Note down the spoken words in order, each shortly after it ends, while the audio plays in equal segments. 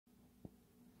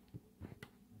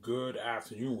Good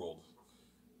afternoon, world.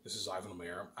 This is Ivan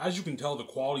Omer. As you can tell, the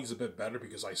quality is a bit better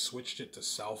because I switched it to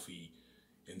selfie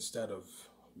instead of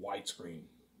widescreen.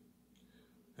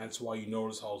 That's why you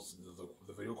notice how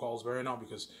the video call is better now,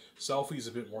 because selfie is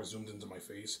a bit more zoomed into my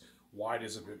face. Wide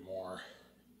is a bit more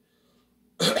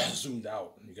zoomed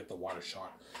out, and you get the wider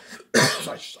shot.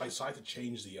 So I decided to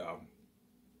change the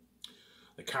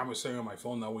camera setting on my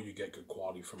phone. That way you get good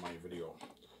quality from my video.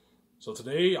 So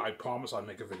today, I promise I'll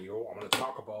make a video. I'm going to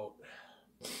talk about...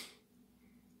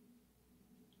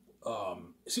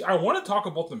 see, I want to talk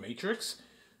about The Matrix,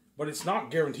 but it's not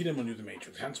guaranteed I'm going to do The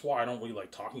Matrix. Hence why I don't really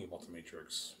like talking about The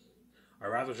Matrix. I'd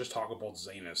rather just talk about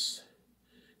Xanus.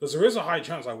 Because there is a high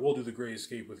chance I will do The Great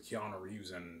Escape with Keanu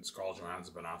Reeves and Scarlett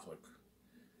Johansson and Ben Affleck.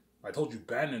 I told you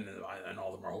Ben and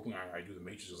all of them are hoping I do The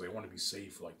Matrix because they want to be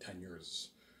safe for like 10 years.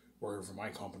 Working for my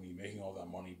company, making all that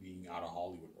money, being out of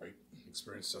Hollywood, right?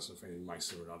 Experience testing for anything might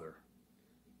or another.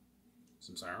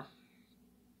 Samsara.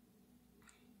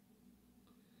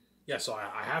 Yeah, so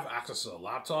I have access to a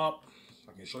laptop.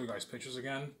 I can show you guys pictures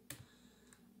again.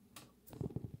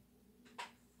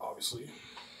 Obviously.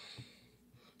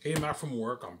 Came back from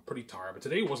work. I'm pretty tired, but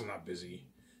today wasn't that busy.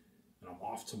 And I'm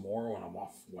off tomorrow, and I'm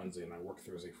off Wednesday, and I work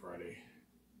Thursday, Friday.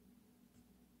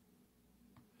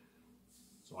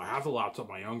 So I have the laptop.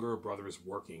 My younger brother is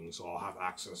working, so I'll have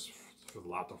access for the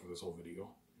laptop for this whole video.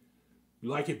 You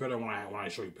like it better when I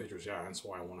show you pictures, yeah. That's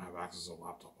why I want to have access to the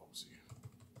laptop, obviously.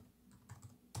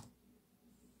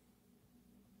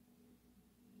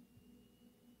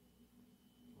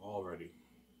 Already.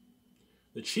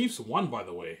 The Chiefs won, by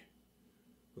the way,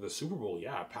 for the Super Bowl.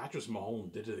 Yeah, Patrick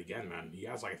Mahomes did it again, man. He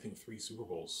has, like, I think, 3 Super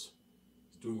Bowls.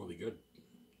 He's doing really good.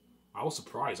 I was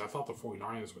surprised. I thought the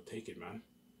 49ers would take it, man.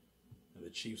 And the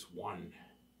Chiefs won.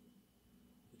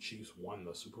 The Chiefs won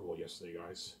the Super Bowl yesterday,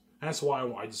 guys. And that's why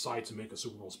I decided to make a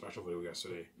Super Bowl special video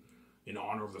yesterday in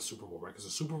honor of the Super Bowl, right? Because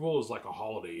the Super Bowl is like a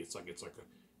holiday. It's like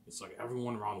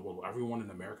everyone around the world, everyone in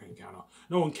America and Canada.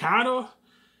 No, in Canada,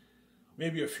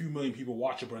 maybe a few million people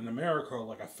watch it, but in America,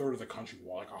 like a third of the country,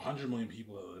 like 100 million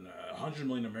people, 100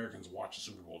 million Americans watch the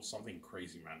Super Bowl. It's something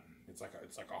crazy, man. It's like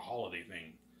a holiday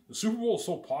thing. The Super Bowl is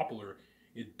so popular,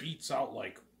 it beats out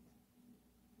like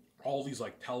all these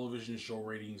like television show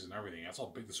ratings and everything. That's how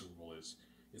big the Super Bowl is.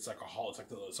 It's like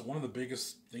it's one of the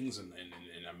biggest things in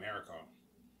America.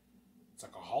 It's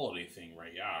like a holiday thing,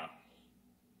 right? Yeah.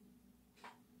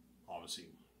 Obviously.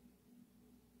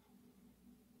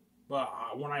 But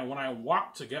when I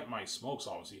walked to get my smokes,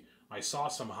 obviously, I saw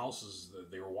some houses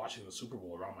that they were watching the Super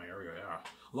Bowl around my area. Yeah,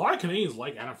 a lot of Canadians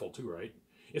like NFL too, right?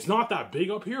 It's not that big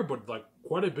up here, but like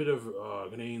quite a bit of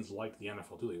Canadians like the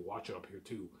NFL too. They watch it up here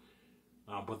too.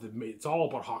 But it's all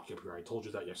about hockey up here. I told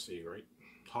you that yesterday, right?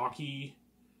 Hockey,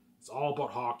 it's all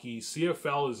about hockey.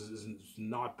 CFL is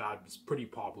not bad. It's pretty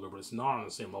popular, but it's not on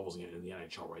the same levels in the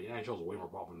NHL, right? The NHL is way more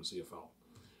popular than CFL.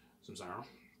 Samsara.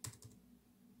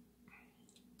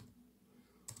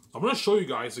 I'm going to show you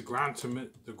guys the Gran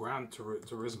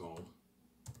Turismo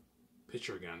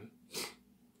picture again.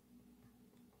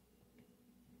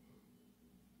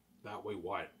 That way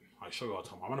what? I show you all the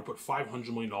time. I'm going to put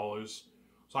 $500 million.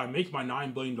 So I make my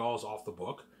 $9 billion off the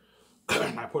book.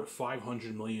 I put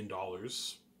 $500 million.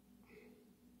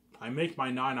 I make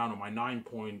my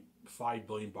 $9.5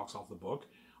 billion bucks off the book.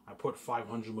 I put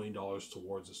 $500 million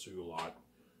towards the studio lot.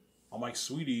 I'm like,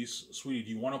 sweetie, do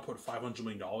you want to put $500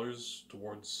 million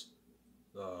towards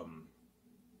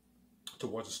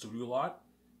the studio lot?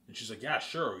 And she's like, yeah,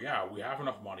 sure, yeah, we have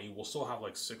enough money. We'll still have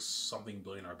like 6-something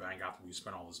billion in our bank after we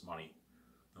spend all this money.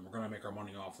 And we're going to make our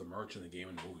money off the merch and the game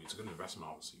and the movie. It's a good investment,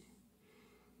 obviously.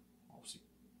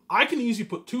 I can easily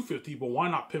put 250, but why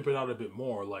not pimp it out a bit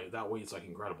more? Like, that way it's like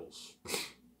Incredibles.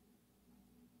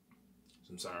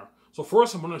 So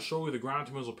first, I'm going to show you the Gran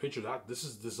Turismo picture. This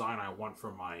is the design I want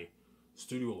for my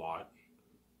studio lot.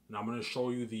 And I'm going to show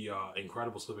you the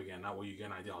Incredibles clip again. That way you get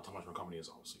an idea how much my company is,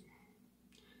 obviously.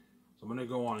 So I'm going to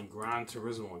go on Gran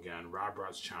Turismo again,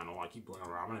 Rabrad's channel. I keep going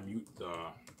around. I'm going to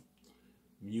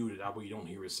mute it. That way you don't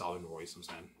hear his southern voice.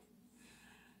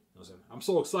 I'm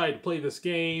so excited to play this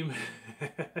game.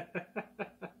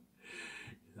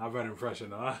 Not bad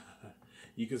impression, huh?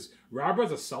 Because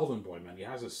Rabrad's a southern boy, man. He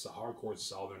has a hardcore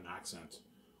southern accent.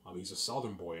 He's a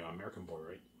southern boy, American boy,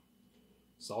 right?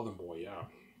 Southern boy, yeah.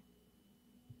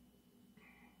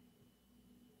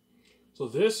 So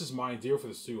this is my idea for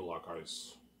the studio lot,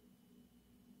 guys.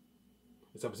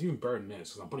 Except it's even better than this,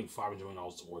 because I'm putting $500 million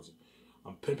towards it.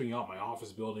 I'm pimping out my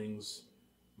office buildings,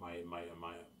 my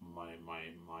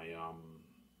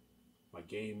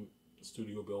game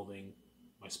studio building,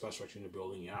 my special effects unit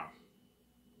building, yeah.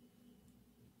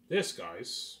 This,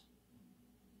 guys,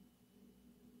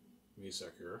 Give me a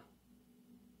sec here.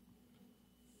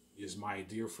 Is my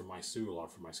idea for my studio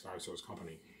lot for my Skyiv Source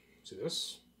company. See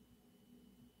this?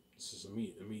 This is let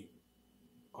me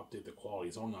update the quality.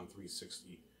 It's only on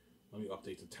 360. Let me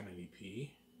update to 1080p.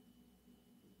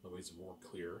 That way it's more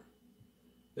clear.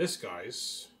 This,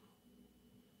 guys,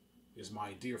 is my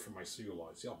idea for my studio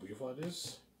lot. See how beautiful that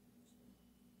is?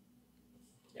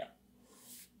 Yeah.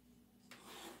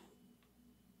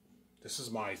 This is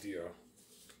my idea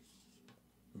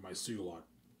for my studio lot.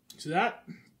 See that?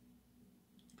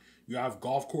 You have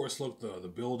golf course look, the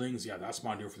buildings. Yeah, that's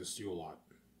my idea for the studio lot.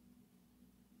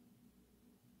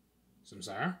 See what I'm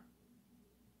saying?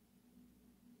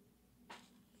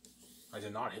 I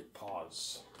did not hit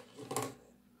pause.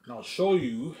 And I'll show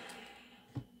you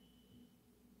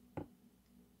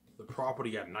the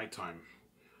property at nighttime.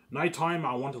 Nighttime,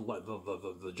 I want to let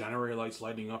the generator lights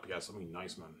lighting up. Yeah, something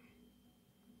nice, man.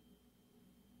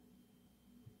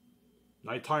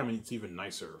 Nighttime, it's even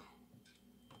nicer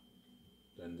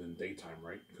than daytime,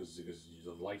 right? Because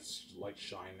the lights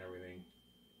shine and everything.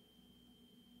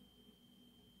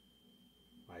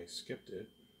 I skipped it.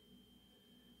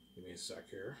 Give me a sec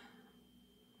here.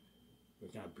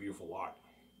 It's kind of beautiful lot.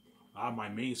 I have my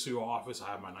main studio office. I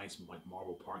have my nice like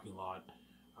marble parking lot.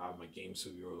 I have my game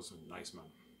studios. Nice, man.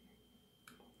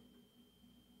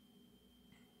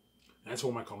 And that's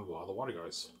where my company will out of the water,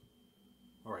 guys.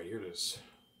 All right, here it is.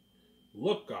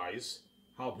 Look, guys,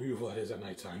 how beautiful it is at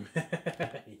nighttime.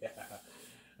 Yeah,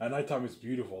 at nighttime it's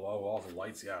beautiful. Oh, all the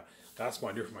lights. Yeah, that's my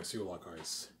idea for my studio lot,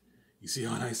 guys. You see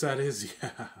how nice that is?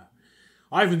 Yeah.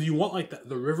 Ivan, do you want like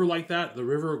the river like that? The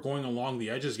river going along the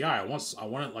edges? Yeah, I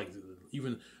want it like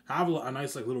even have a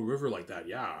nice like little river like that.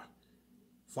 Yeah,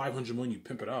 500 million. You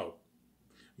pimp it out.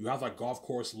 You have that golf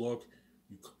course look.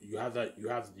 You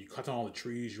cut down all the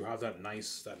trees. You have that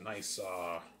nice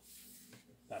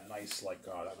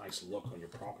look on your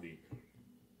property.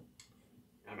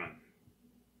 Yeah, man.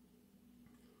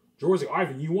 George's like,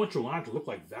 Ivan, you want your land to look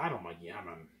like that? I'm like, yeah,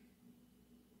 man.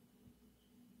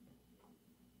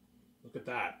 Look at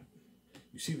that.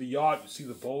 You see the yacht, you see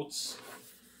the boats.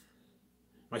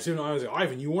 My son and I was like,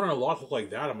 Ivan, you want our lot to look like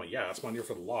that? I'm like, yeah, that's my idea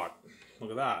for the lot.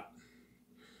 Look at that.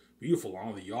 Beautiful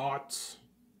on the yacht.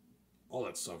 All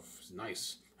that stuff is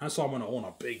nice. That's why I'm going to own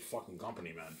a big fucking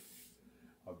company, man.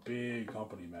 A big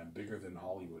company, man. Bigger than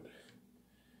Hollywood.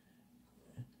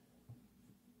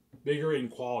 Bigger in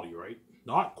quality, right?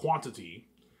 Not quantity.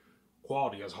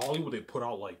 Quality. As Hollywood, they put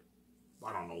out like,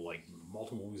 I don't know, like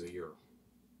multiple movies a year.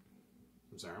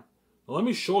 I'm sorry. Now let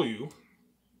me show you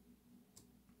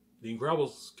the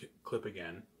Incredibles clip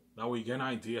again. That way you get an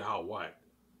idea how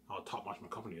top notch my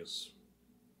company is.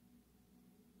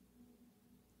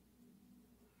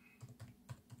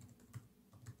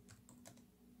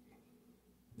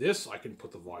 This I can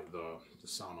put the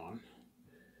sound on.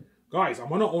 Guys, I'm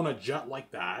gonna own a jet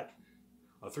like that,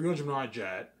 a $300 million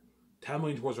jet, $10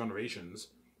 million towards renovations,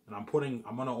 and I'm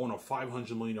gonna own a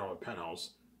 $500 million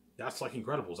penthouse. That's like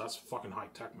Incredibles. That's fucking high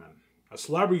tech, man.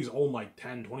 Celebrities own like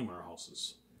 10, 20 million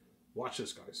houses. Watch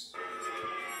this, guys.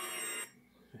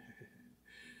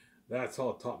 That's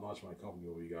how top notch my company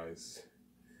will be, guys.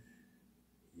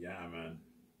 Yeah, man.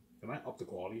 Can I up the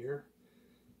quality here?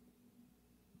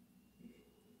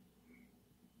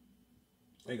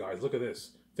 Hey guys, look at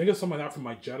this. Think of something like that for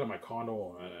my jet and my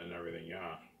condo and everything,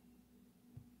 yeah.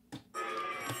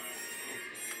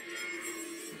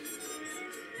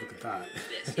 Look at that.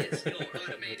 This is your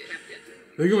automated captain.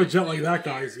 Think of a jet like that,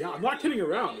 guys. Yeah, I'm not kidding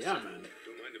around. Yeah, man.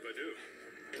 Don't mind if I do.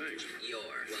 Thanks. You're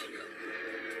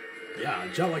welcome. Yeah,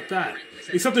 a jet like that.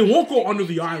 Except they won't go under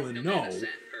the island, no.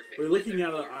 We're looking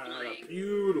at a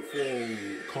beautiful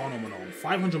condo I'm gonna own.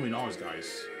 $500 million,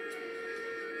 guys.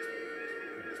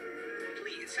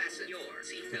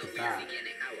 Look at that.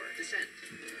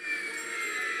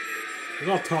 Look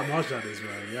how top notch that is,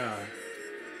 man. Yeah.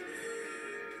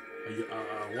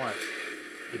 What?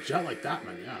 A jet like that,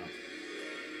 man. Yeah.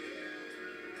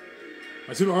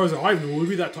 I see. I was like, Ivan, would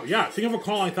be that top? Yeah. Think of a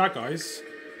car like that, guys.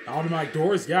 Automatic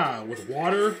doors. Yeah, with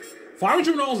water.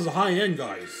 $500 million is a high end,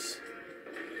 guys.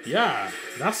 Yeah,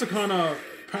 that's the kind of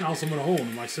penthouse I'm gonna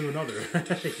own. My significant other. Yeah.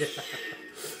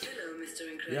 Hello,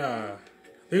 Mr. Incredible. Yeah.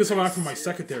 Think of something like for my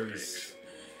secretaries.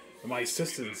 And my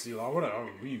assistants, you know, I wanna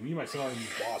me myself and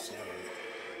boss, yeah, man.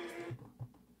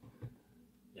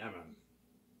 Yeah, man.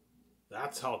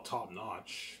 That's how top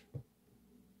notch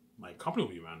my company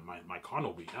will be, man. My condo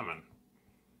will be, yeah, man.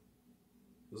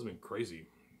 This has been crazy.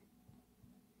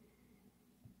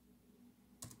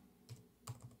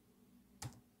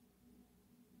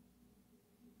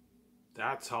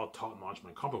 That's how top notch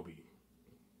my company will be.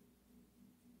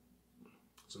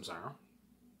 Some Sarah.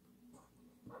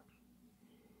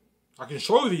 I can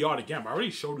show you the yacht again, but I already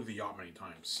showed you the yacht many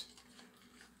times.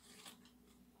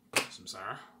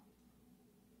 Samsara.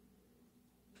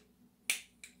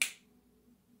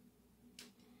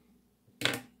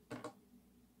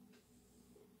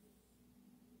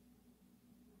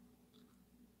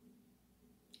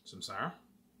 Samsara.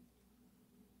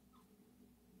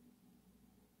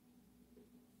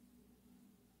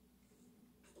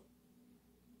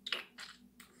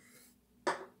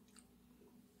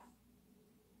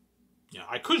 Yeah,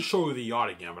 I could show you the yacht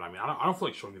again, but I mean, I don't feel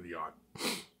like showing you the yacht.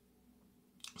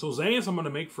 So xanus I'm going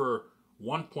to make for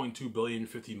 $1.2 billion,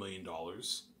 $50 million.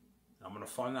 I'm going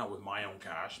to fund that with my own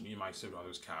cash, me and my 7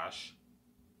 others' cash.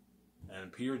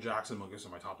 And Peter Jackson will give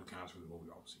some of my top 2 candidates for the movie,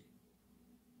 obviously.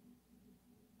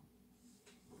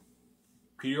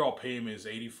 Peter, I'll pay him his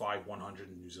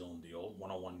 85-100 New Zealand deal,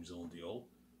 101 New Zealand deal.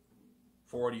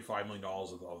 $485 million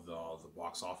of the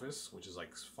box office, which is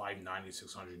like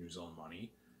 $590-600 New Zealand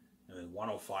money. And then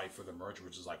 105 for the merch,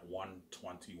 which is like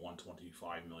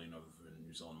 125 million of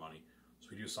New Zealand money. So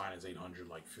we do sign his 800,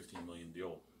 like 15 million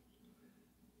deal.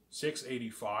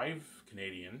 685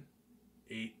 Canadian,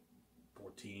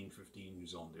 814, 15 New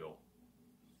Zealand deal.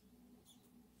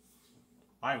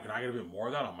 Can I get a bit more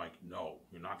of that? I'm like, no,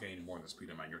 you're not getting any more than this,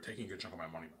 Peter, man. You're taking a good chunk of my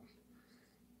money, man.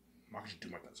 I'm not gonna do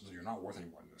like that. So you're not worth any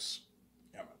more than this.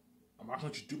 Yeah, man. I'm not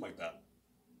gonna let you do like that.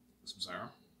 Sarah.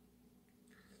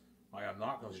 I'm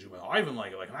not going to do it. I even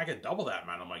like, can I get double that,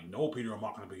 man? I'm like, no, Peter, I'm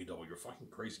not going to pay you double. You're fucking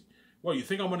crazy. Well, you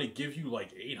think I'm going to give you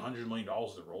like $800 million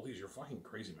of the royalties? You're fucking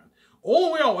crazy, man.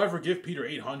 Only way I'll ever give Peter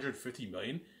 $850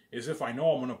 million is if I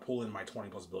know I'm going to pull in my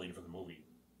 20+ billion for the movie.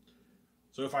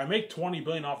 So if I make 20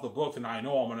 billion off the book, then I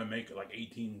know I'm going to make like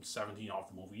 18, 17 off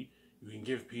the movie. You can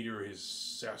give Peter his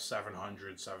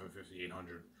 700, 750,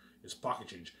 800, his pocket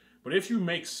change. But if you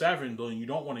make $7 billion, you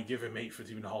don't want to give him $850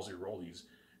 million of your royalties.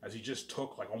 As he just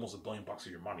took like almost $1 billion of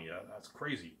your money. That's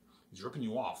crazy. He's ripping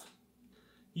you off.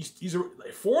 He's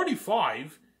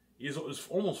 45 is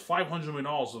almost $500 million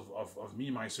of me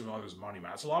and my 7 others' money,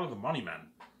 man. That's a lot of the money, man.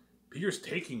 Peter's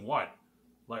taking what?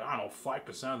 Like, I don't know,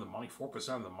 5% of the money,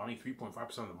 4% of the money, 3.5%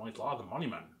 of the money. It's a lot of the money,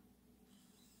 man.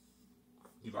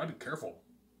 You gotta be careful.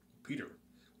 Peter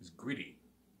is greedy.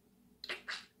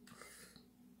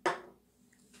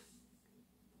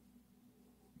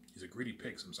 He's a greedy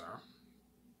pig, Samsara.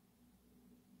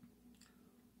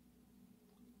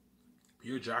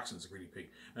 Peter Jackson's a greedy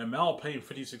pig. And Mel, I'll pay him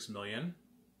 $56 million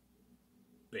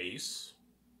base,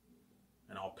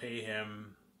 and I'll pay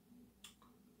him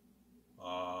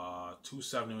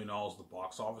 $270 million at the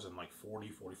box office and like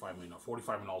 $45 million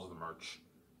of the merch.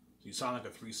 So you sound like a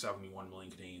 $371 million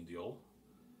Canadian deal.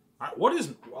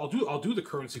 I'll do the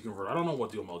currency convert. I don't know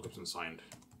what deal Mel Gibson signed.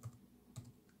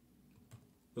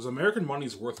 Because American money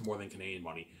is worth more than Canadian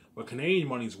money, but Canadian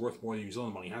money is worth more than New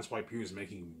Zealand money. Hence why Peter is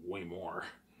making way more.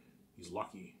 He's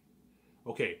lucky.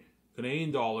 Okay,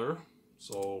 Canadian dollar.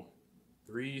 So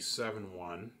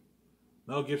 371.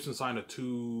 Mel Gibson signed a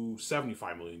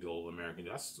 $275 million deal with American.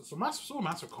 That's a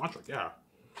massive contract, yeah.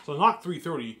 So not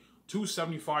 330,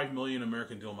 $275 million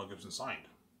American deal Mel Gibson signed.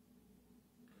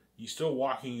 He's still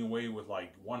walking away with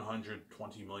like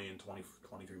 120 million,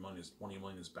 23 million, 20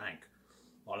 million in his bank.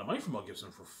 A lot of money from Mel Gibson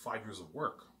for 5 years of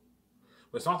work.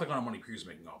 But it's not the kind of money Peter's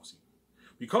making, obviously.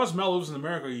 Because Mel lives in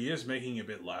America, he is making a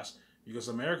bit less. Because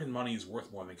American money is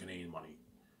worth more than Canadian money.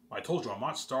 I told you, I'm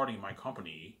not starting my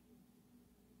company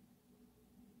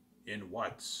in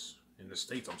the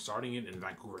States. I'm starting it in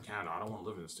Vancouver, Canada. I don't want to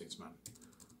live in the States, man.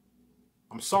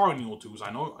 I'm sorry, Neil Tooze. I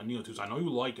know you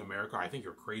like America. I think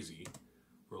you're crazy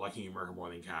for liking America more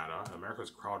than Canada.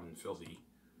 America's crowded and filthy.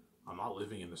 I'm not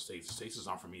living in the States. The States is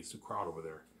not for me. It's too crowded over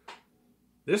there.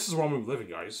 This is where I'm living,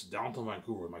 guys. Downtown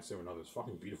Vancouver with my 7 others.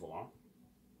 Fucking beautiful, huh?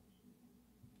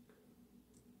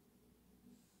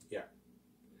 Yeah.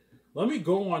 Let me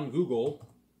go on Google.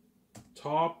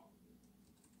 Top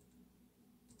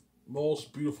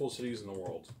most beautiful cities in the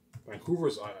world.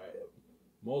 Vancouver's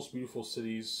most beautiful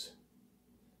cities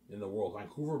in the world.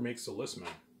 Vancouver makes the list, man.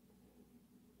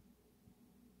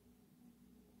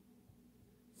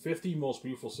 50 most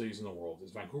beautiful cities in the world.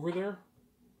 Is Vancouver there?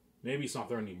 Maybe it's not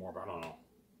there anymore, but I don't know.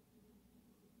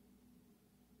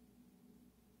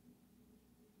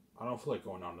 I don't feel like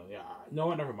going on the... Yeah,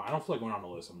 no, never mind. I don't feel like going on the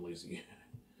list. I'm lazy.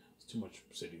 It's too much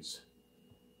cities.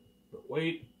 But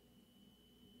wait.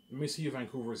 Let me see if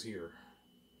Vancouver's here.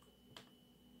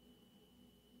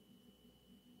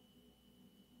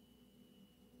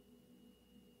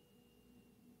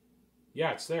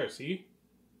 Yeah, it's there. See?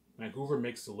 Vancouver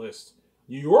makes the list.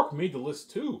 New York made the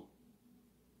list too.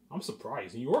 I'm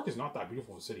surprised. New York is not that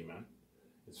beautiful of a city, man.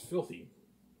 It's filthy.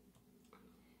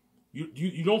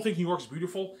 You don't think New York's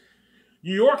beautiful?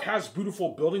 New York has beautiful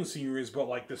building sceneries, but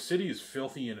like the city is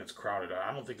filthy and it's crowded.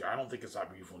 I don't think it's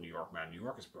that beautiful in New York, man. New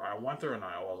York is. I went there and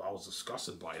I was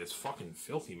disgusted by it. It's fucking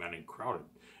filthy, man, and crowded.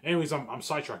 Anyways, I'm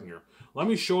sidetracking here. Let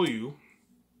me show you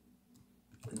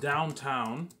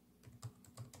downtown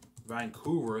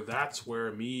Vancouver. That's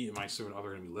where me and my significant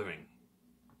other are gonna be living.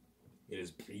 It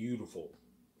is beautiful.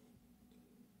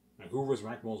 Vancouver is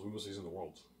ranked most beautiful cities in the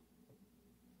world.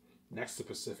 Next to the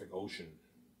Pacific Ocean.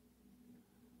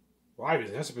 Why?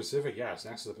 Is it next to the Pacific? Yeah, it's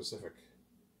next to the Pacific.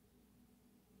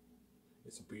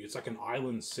 It's like an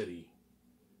island city.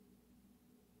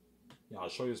 Yeah, I'll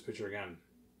show you this picture again.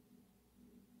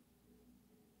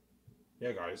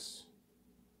 Yeah, guys.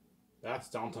 That's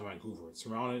downtown Vancouver. It's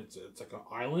surrounded, it's like an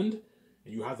island,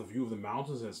 and you have the view of the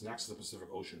mountains, and it's next to the Pacific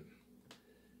Ocean.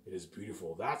 It is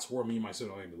beautiful. That's where me and my son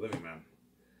are going to be living, man.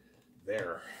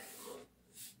 There.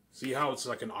 See how it's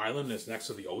like an island and it's next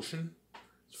to the ocean?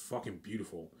 It's fucking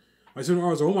beautiful. My son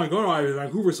was like, oh my god,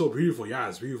 Vancouver's so beautiful. Yeah,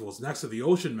 it's beautiful. It's next to the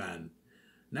ocean, man.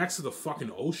 Next to the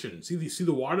fucking ocean. See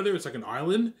the water there? It's like an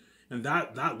island, and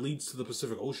that leads to the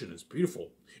Pacific Ocean. It's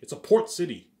beautiful. It's a port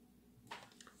city.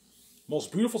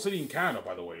 Most beautiful city in Canada,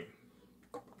 by the way.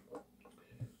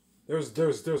 There's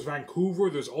Vancouver.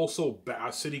 There's also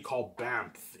a city called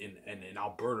Banff in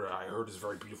Alberta. I heard is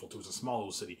very beautiful too. It's a small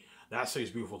little city. That city's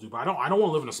beautiful too. But I don't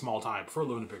want to live in a small town. I prefer to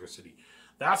live in a bigger city.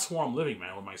 That's where I'm living,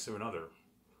 man, with my significant other.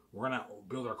 We're gonna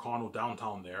build our condo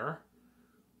downtown there,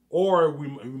 or we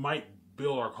might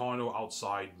build our condo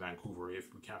outside Vancouver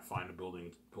if we can't find a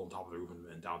building to build on top of the roof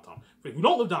in downtown. If we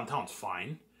don't live downtown, it's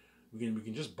fine. We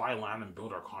can just buy land and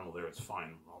build our condo there. It's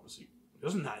fine, obviously. It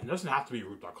doesn't have to be a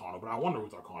rooftop condo, but I want a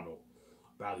rooftop condo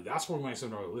badly. That's where my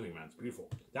son are living, man. It's beautiful.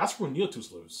 That's where Neil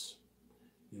Tooth lives.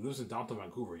 He lives in downtown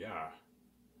Vancouver, yeah.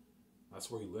 That's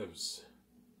where he lives.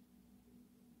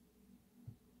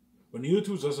 But Neil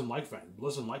Tooth doesn't like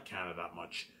Canada that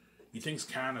much. He thinks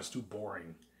Canada's too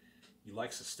boring. He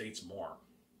likes the States more.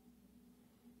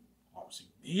 Obviously,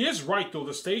 he is right though.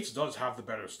 The States does have the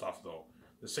better stuff though.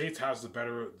 The States has the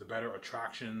better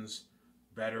attractions,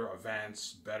 better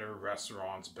events, better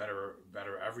restaurants, better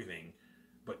everything.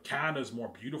 But Canada's more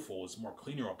beautiful. It's more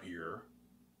cleaner up here.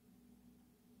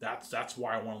 That's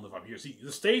why I want to live up here. See,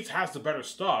 the States has the better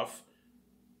stuff,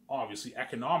 obviously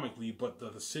economically, but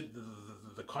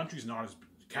the country's not as.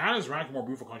 Canada's ranked a more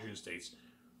beautiful country than the States.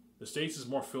 The States is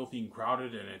more filthy and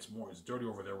crowded, and it's dirty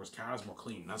over there. Whereas Canada's more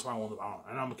clean. That's why I want to live.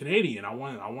 And I'm a Canadian. I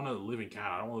want to live in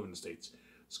Canada. I don't want to live in the States.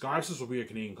 Skyiv will be a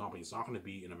Canadian company. It's not going to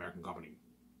be an American company.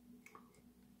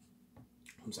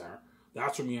 I'm sorry.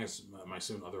 That's where me and my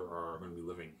significant other are going to be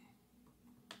living.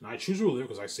 Now I choose where to live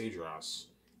because I saved your ass.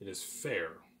 It is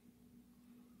fair.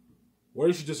 What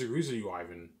if she disagrees with you,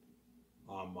 Ivan?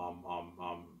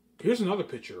 Here's another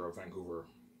picture of Vancouver.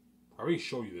 I already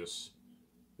showed you this.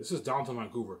 This is downtown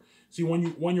Vancouver. See,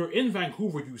 when you're in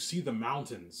Vancouver, you see the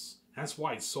mountains. That's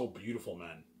why it's so beautiful,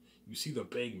 man. You see the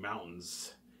big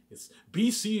mountains.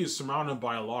 BC is surrounded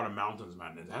by a lot of mountains,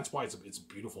 man, and that's why it's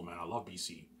beautiful, man. I love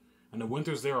BC, and the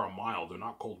winters there are mild. They're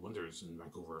not cold winters in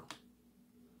Vancouver.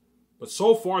 But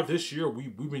so far this year,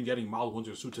 we've been getting mild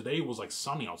winters. So today was like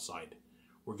sunny outside.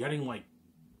 We're getting like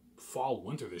fall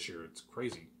winter this year. It's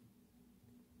crazy.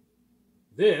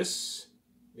 This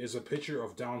is a picture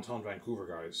of downtown Vancouver,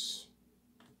 guys.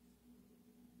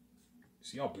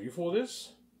 See how beautiful it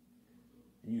is?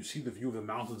 And you see the view of the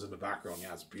mountains in the background.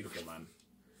 Yeah, it's beautiful, man.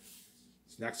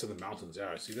 It's next to the mountains.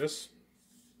 Yeah, see this?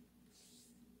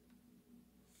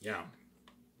 Yeah.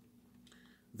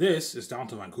 This is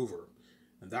downtown Vancouver.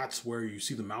 And that's where you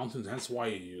see the mountains. That's why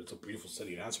it's a beautiful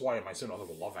city. And that's why my son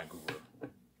will love Vancouver.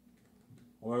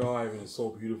 Oh my god, Ivan, it's so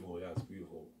beautiful. Yeah, it's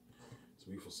beautiful. It's a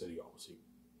beautiful city, obviously.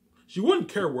 She wouldn't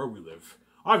care where we live.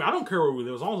 I don't care where we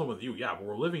live as long as I'm with you. Yeah, but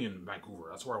we're living in Vancouver.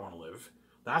 That's where I want to live.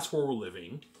 That's where we're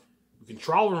living. We can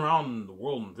travel around the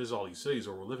world and visit all these cities,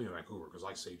 or we're living in Vancouver because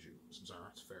I saved you.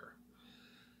 It's fair.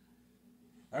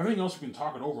 Everything else we can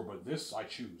talk it over, but this I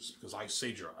choose because I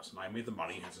saved your ass and I made the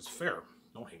money, hence it's fair.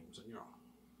 Don't hate me, you know.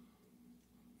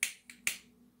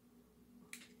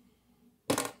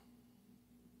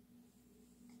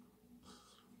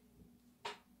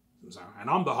 And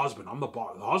I'm the husband. I'm the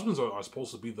boss. The husbands are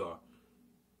supposed to be the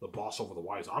boss over the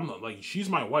wives. I'm she's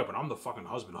my wife, but I'm the fucking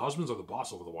husband. Husbands are the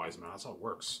boss over the wives, man. That's how it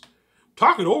works.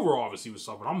 Talk it over, obviously, with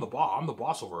stuff, but I'm the boss. I'm the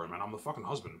boss over her, man. I'm the fucking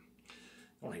husband.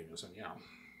 Don't hate me, yeah.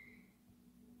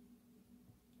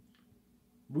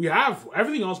 We have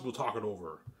everything else. We'll talk it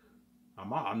over. I'm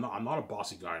not a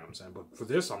bossy guy. You know what I'm saying, but for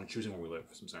this, I'm choosing where we live.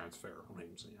 I'm saying it's fair. Don't hate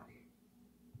me, yeah.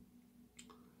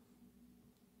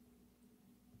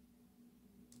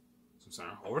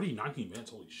 Already 19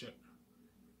 minutes, holy shit.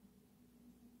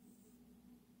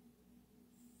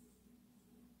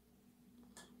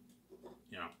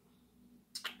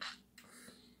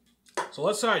 So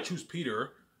let's say I choose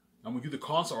Peter, and we do the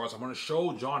concept arts. I'm going to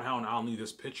show John, Howe, and Alan Lee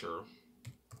this picture.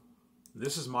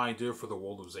 This is my idea for the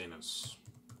world of xanus.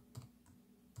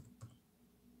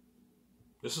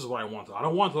 This is what I want. I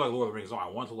don't want it to look like Lord of the Rings. No, I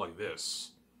want it to look like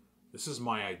this. This is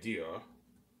my idea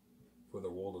for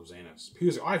the world of xanus.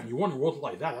 Peter's like, Ivan, you want a world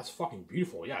like that? That's fucking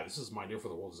beautiful. Yeah, this is my idea for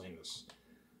the world of xanus.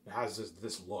 It has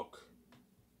this look.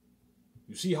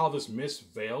 You see how this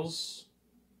mist veils?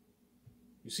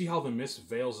 You see how the mist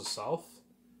veils the south?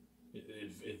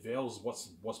 It veils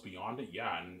what's beyond it.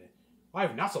 Yeah, and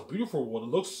Ivan, that's a beautiful world.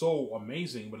 It looks so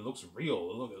amazing, but it looks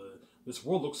real. This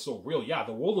world looks so real. Yeah,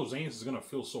 the world of xanus is gonna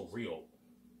feel so real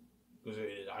because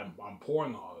I'm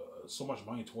pouring so much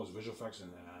money towards visual effects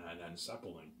and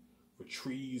sapling for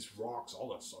trees, rocks, all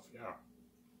that stuff. Yeah.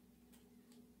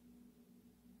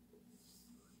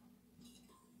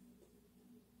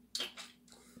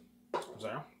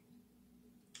 There.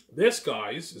 This,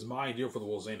 guys, is my idea for the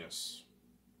world of xanus.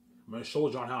 I'm going to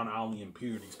show John, Howe, and Alan Lee and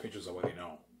Peter these pictures of what they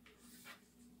know.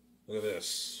 Look at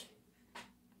this.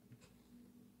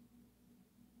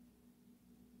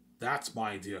 That's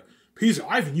my idea. Peter's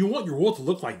like, Ivan, you want your world to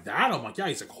look like that? I'm like, yeah.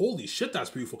 He's like, holy shit, that's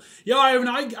beautiful. Yeah, Ivan,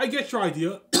 I get your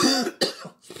idea.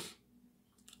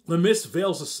 The mist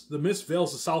veils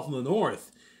the south and the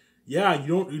north. Yeah,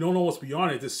 you don't know what's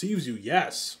beyond it. It deceives you.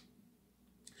 Yes.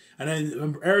 And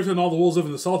then Ayrton and all the wolves live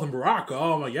in the south in Baraka.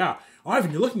 Oh, I'm like, yeah.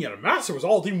 Ivan, you're looking at a masterpiece.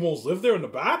 All the demon wolves live there in the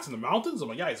bats and the mountains. I'm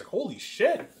like, yeah. He's like, holy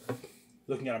shit.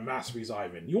 Looking at a masterpiece,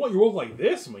 Ivan. You want your world like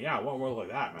this? I'm like, yeah, I want a world like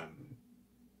that, man.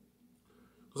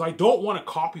 Because I don't want to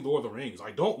copy Lord of the Rings.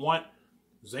 I don't want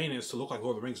xanus to look like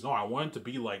Lord of the Rings. No, I want it to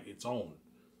be like its own.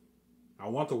 I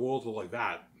want the world to look like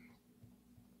that.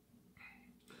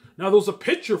 Now, there was a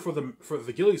picture for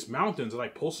the Gillies Mountains that I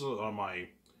posted on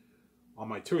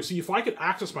my tour. See, if I could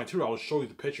access my tour, I would show you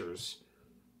the pictures.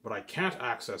 But I can't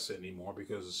access it anymore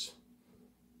because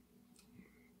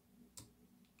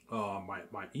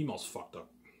my email's fucked up.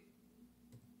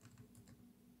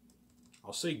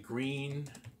 I'll say Green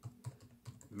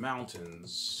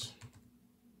Mountains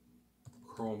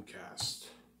Chromecast.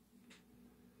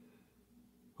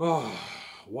 Oh,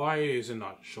 why is it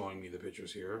not showing me the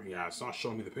pictures here? Yeah, it's not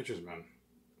showing me the pictures, man.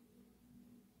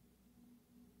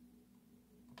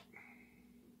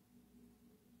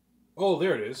 Oh,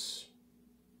 there it is.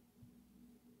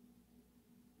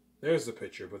 There's the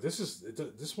picture, but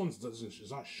this one's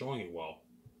is not showing it well.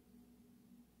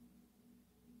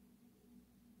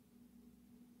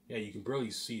 Yeah, you can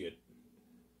barely see it.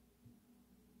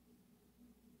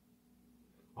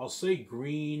 I'll say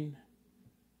Green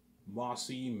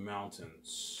Mossy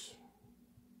Mountains.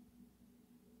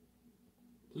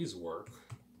 Please work.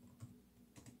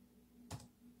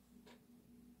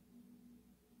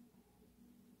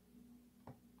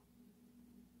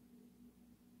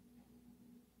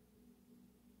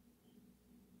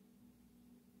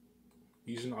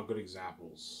 These are not good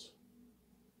examples.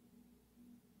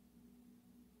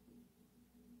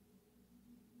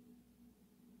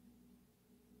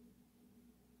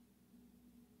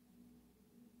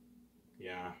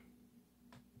 Yeah.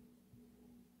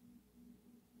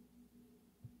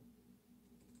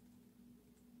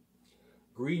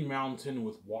 Green Mountain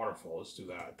with waterfall. Let's do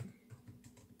that.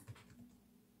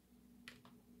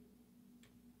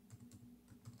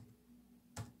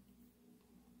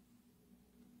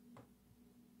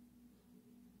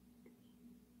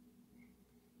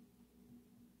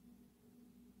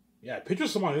 Yeah, picture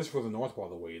someone is for the north, by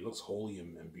the way. It looks holy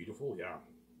and beautiful, yeah.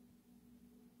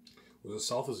 Whereas the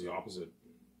south is the opposite.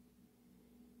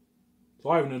 So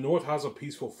Ivan, the north has a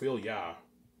peaceful feel, yeah.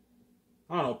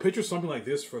 I don't know, picture something like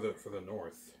this for the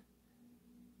north.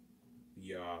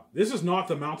 Yeah. This is not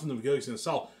the mountain of Gillies in the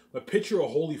south, but picture a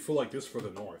holy feel like this for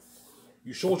the north.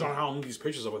 You show John Howe and these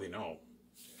pictures of what they know.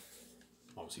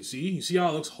 Obviously, you see how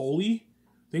it looks holy?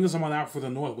 Think of something like that for the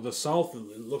north. With the south,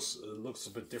 it looks a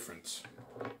bit different.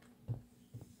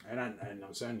 And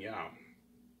I'm saying, yeah.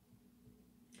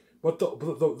 But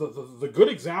the good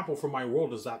example for my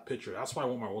world is that picture. That's what I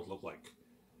want my world to look like.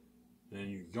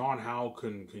 And John Howe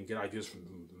can get ideas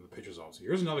from the pictures also.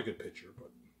 Here's another good picture,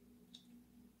 but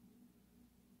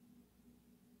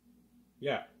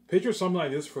yeah, picture something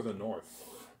like this for the north.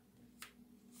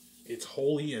 It's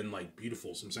holy and like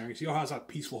beautiful. So I'm saying, see how it has that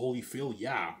peaceful, holy feel?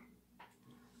 Yeah.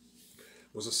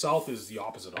 Whereas the south is the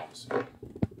opposite.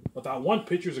 But that one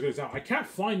picture is a good example. I can't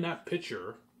find that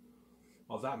picture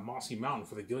of that mossy mountain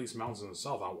for the Gillies Mountains in the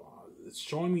south. It's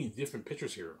showing me different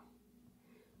pictures here.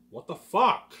 What the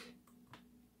fuck?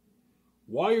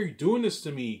 Why are you doing this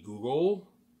to me, Google?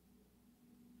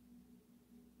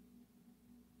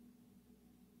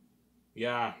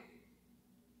 Yeah.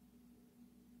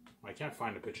 I can't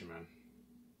find a picture, man.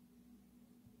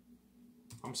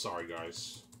 I'm sorry,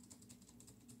 guys.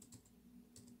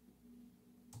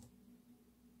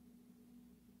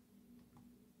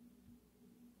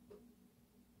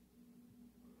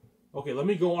 Okay, let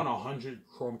me go on 100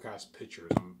 Chromecast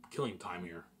pictures. I'm killing time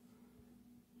here.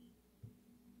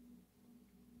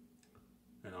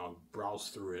 And I'll browse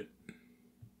through it.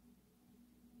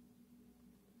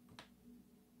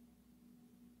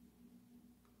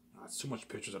 That's too much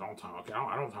pictures. I don't have time. Okay,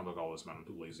 I don't have time to look at all this, man. I'm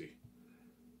too lazy.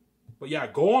 But yeah,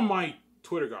 go on my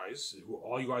Twitter, guys.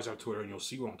 All you guys have Twitter, and you'll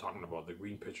see what I'm talking about. The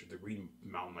green picture, the green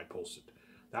mountain I posted.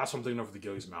 That's something enough for the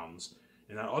Gillies Mountains.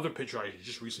 And that other picture I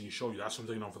just recently showed you, that's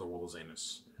something enough for the World of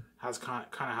Xanus. Kind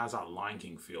of has that Lion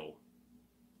King feel.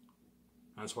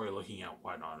 That's why you're looking at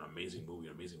what an amazing movie,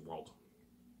 an amazing world.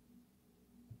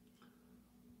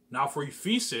 Now for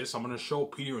Ephesus, I'm going to show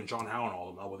Peter and John Howe and all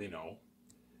of them, what they know.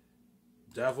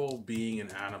 Devil being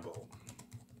an Annabelle.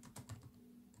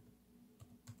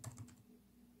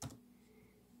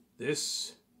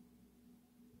 This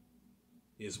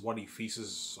is what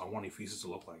Ephesus, I want Ephesus to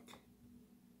look like.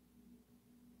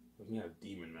 Looking at a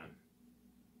demon, man.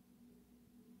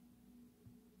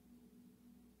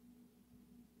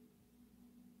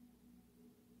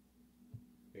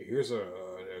 Okay, here's a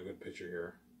good picture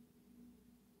here.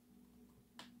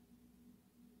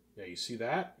 Yeah, you see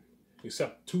that?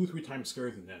 Except 2-3 times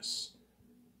scarier than this.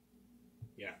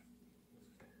 Yeah.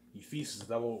 Ephesus, the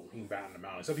devil being bat in the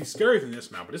mountain. Except he's scarier than this,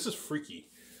 man, but this is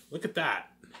freaky. Look at that.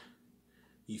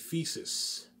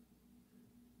 Ephesus,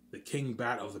 the king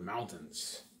bat of the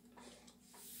mountains.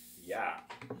 Yeah.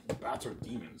 Bats are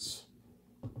demons.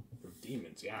 They're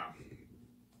demons, yeah.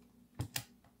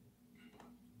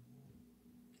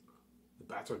 The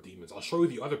bats are demons. I'll show you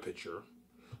the other picture.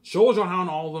 Show John Howe and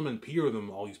all of them and Peter them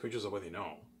all these pictures of what they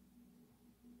know.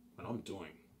 And I'm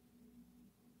doing.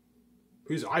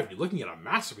 He's Ivan, you're looking at a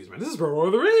masterpiece, man. This is Lord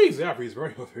of the Rings! Yeah, he's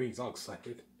very Lord of the Rings. All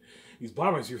excited. He's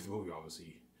blind when I see the movie,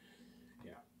 obviously.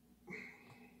 Yeah.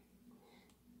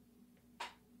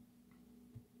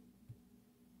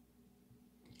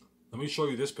 Let me show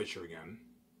you this picture again.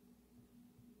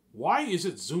 Why is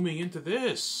it zooming into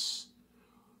this?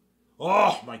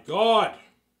 Oh my god!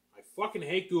 I fucking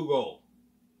hate Google.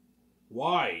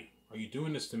 Why are you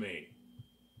doing this to me?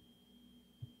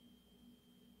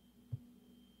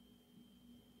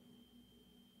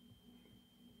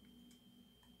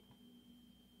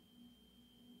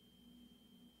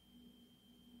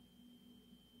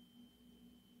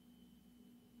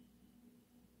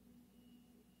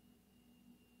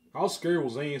 How scary will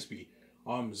Xanus be?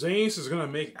 Xanus is gonna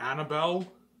make Annabelle,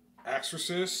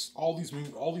 Exorcist, all these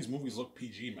movies look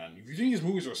PG, man. If you think these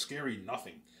movies are scary,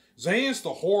 nothing. Xanus,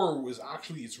 the horror is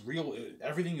actually, it's real.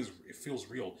 It feels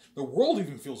real. The world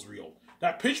even feels real.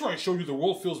 That picture I showed you, the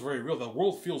world feels very real. The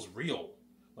world feels real.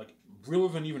 Like, realer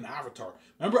than even Avatar.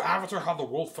 Remember Avatar, how the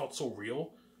world felt so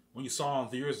real? When you saw it on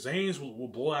theaters, Xanus will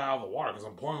blow it out of the water, because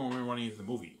I'm pouring when we're running into the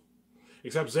movie.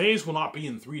 Except Xanus will not be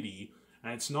in 3D,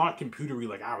 and it's not computery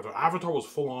like Avatar. Avatar was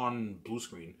full-on blue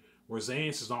screen, whereas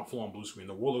Xanus is not full-on blue screen.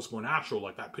 The world looks more natural,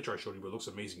 like that picture I showed you, but it looks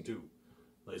amazing too.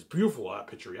 Like, it's beautiful, that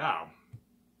picture, yeah.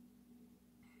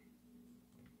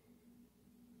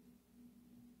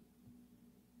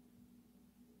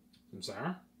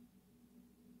 Sarah?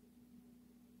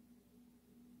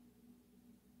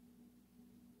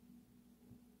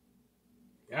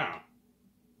 Yeah.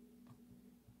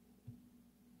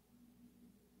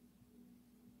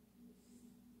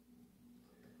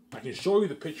 I can show you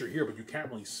the picture here, but you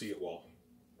can't really see it well.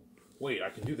 Wait,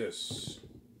 I can do this.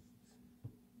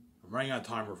 I'm running out of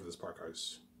timer for this part,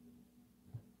 guys.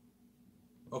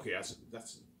 Okay, that's...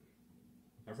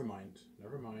 Never mind.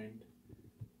 Never mind.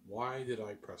 Why did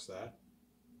I press that?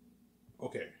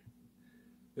 Okay.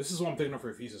 This is what I'm thinking of for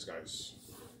Ephesus, guys.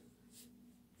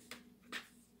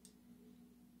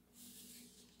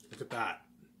 Look at that.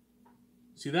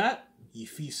 See that?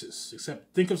 Ephesus.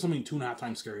 Except think of something 2.5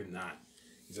 times scarier than that.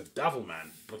 He's a devil,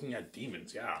 man. Looking at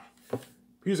demons, yeah.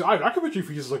 He's Ivan, I could picture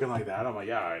Ephesus looking like that. I'm like,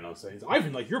 yeah, I know what I'm saying.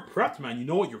 Ivan, like, you're prepped, man. You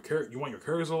know what you want your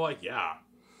characters to look like? Yeah.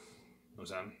 You know what I'm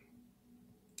saying?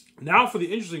 Now for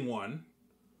the interesting one.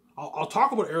 I'll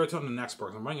talk about Eraton in the next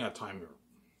part. I'm running out of time here.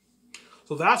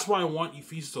 So that's what I want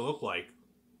Ephesus to look like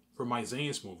for my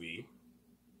Xanus movie.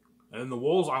 And in the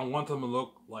wolves, I want them to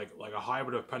look like a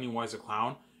hybrid of Pennywise the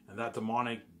Clown and that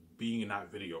demonic being in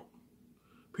that video.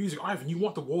 He's like, Ivan, you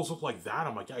want the wolves to look like that?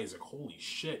 I'm like, yeah. He's like, holy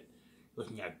shit.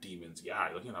 Looking at demons. Yeah,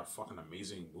 looking at a fucking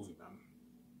amazing movie, man.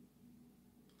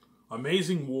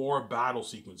 Amazing war battle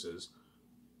sequences.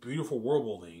 Beautiful world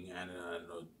building. And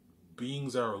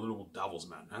beings that are literal devils,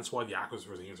 man. That's why the actors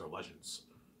for Xanus are legends.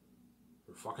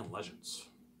 They're fucking legends.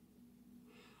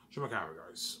 Show my camera,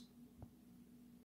 guys.